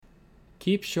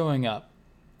Keep showing up.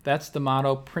 That's the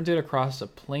motto printed across a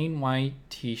plain white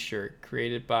t-shirt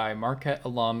created by Marquette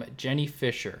alum Jenny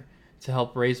Fischer to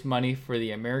help raise money for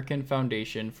the American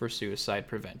Foundation for Suicide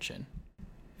Prevention.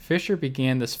 Fisher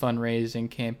began this fundraising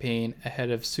campaign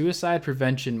ahead of Suicide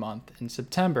Prevention Month in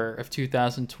September of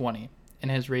 2020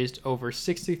 and has raised over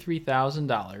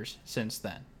 $63,000 since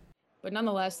then. But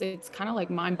nonetheless, it's kind of like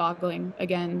mind-boggling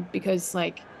again because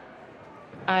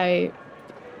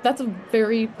that's a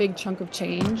very big chunk of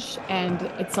change and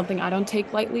it's something I don't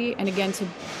take lightly. And again, to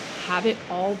have it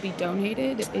all be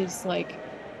donated is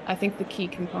I think the key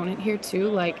component here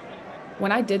too.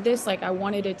 When I did this, I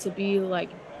wanted it to be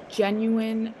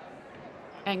genuine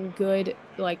and good,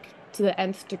 to the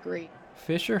nth degree.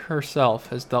 Fisher herself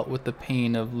has dealt with the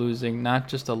pain of losing not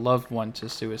just a loved one to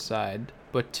suicide,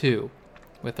 but two,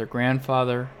 with her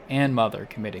grandfather and mother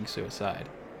committing suicide.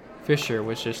 Fisher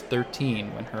was just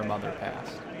 13 when her mother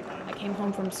passed. I came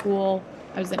home from school,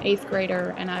 I was an 8th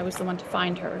grader, and I was the one to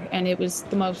find her. And it was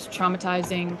the most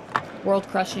traumatizing,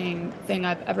 world-crushing thing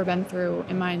I've ever been through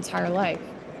in my entire life.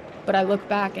 But I look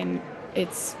back and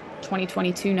it's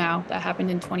 2022 now, that happened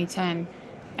in 2010.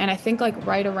 And I think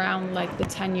right around the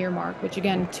 10-year mark, which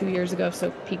again, 2 years ago,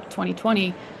 so peak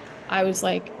 2020, I was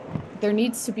there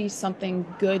needs to be something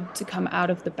good to come out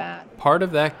of the bad. Part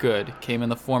of that good came in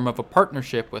the form of a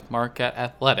partnership with Marquette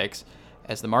Athletics,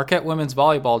 as the Marquette women's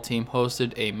volleyball team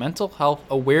hosted a mental health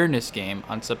awareness game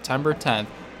on September 10th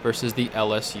versus the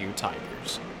LSU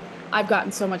Tigers. I've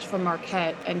gotten so much from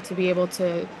Marquette, and to be able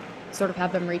to sort of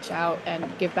have them reach out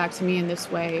and give back to me in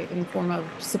this way in the form of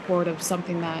support of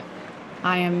something that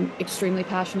I am extremely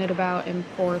passionate about and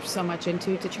pour so much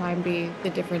into to try and be the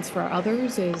difference for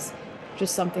others is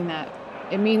just something that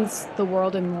it means the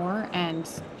world and more. And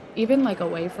even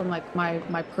away from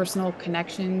my personal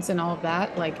connections and all of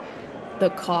that, the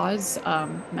cause,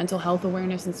 mental health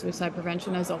awareness and suicide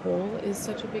prevention as a whole is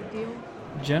such a big deal.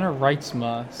 Jenna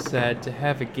Reitzma said to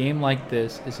have a game like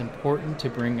this is important to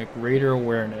bring a greater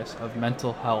awareness of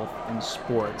mental health in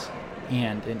sports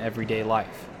and in everyday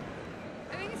life.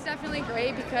 I think it's definitely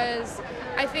great because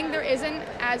I think there isn't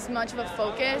as much of a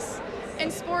focus in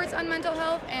sports on mental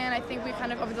health, and I think we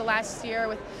kind of over the last year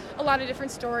with a lot of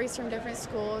different stories from different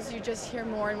schools, you just hear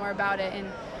more and more about it, and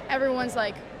everyone's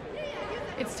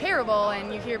it's terrible,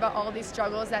 and you hear about all these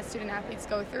struggles that student athletes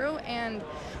go through, and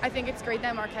I think it's great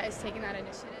that Marquette has taken that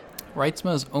initiative.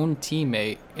 Reitzma's own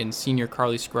teammate in senior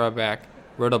Carly Scrubback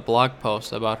wrote a blog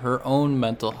post about her own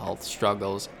mental health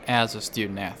struggles as a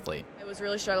student athlete. I was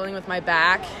really struggling with my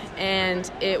back, and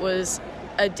it was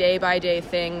a day-by-day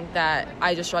thing that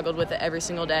I just struggled with it every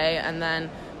single day, and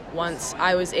then once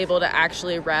I was able to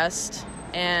actually rest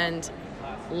and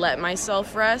let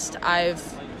myself rest,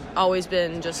 I've always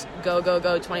been just go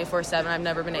 24/7. I've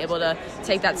never been able to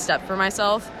take that step for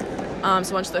myself.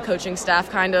 So once the coaching staff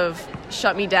kind of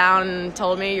shut me down and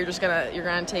told me you're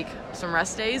gonna take some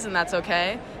rest days and that's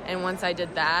okay. And once I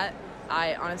did that,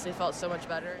 I honestly felt so much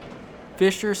better.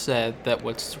 Fisher said that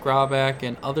what Scrubback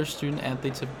and other student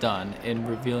athletes have done in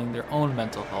revealing their own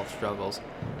mental health struggles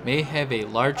may have a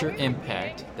larger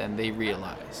impact than they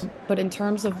realize. But in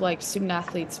terms of student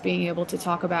athletes being able to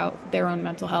talk about their own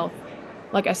mental health,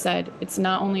 like I said, it's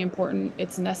not only important,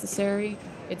 it's necessary,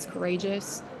 it's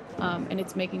courageous, and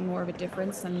it's making more of a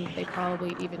difference than they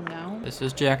probably even know. This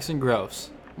is Jackson Gross,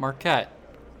 Marquette,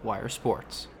 Wire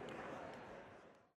Sports.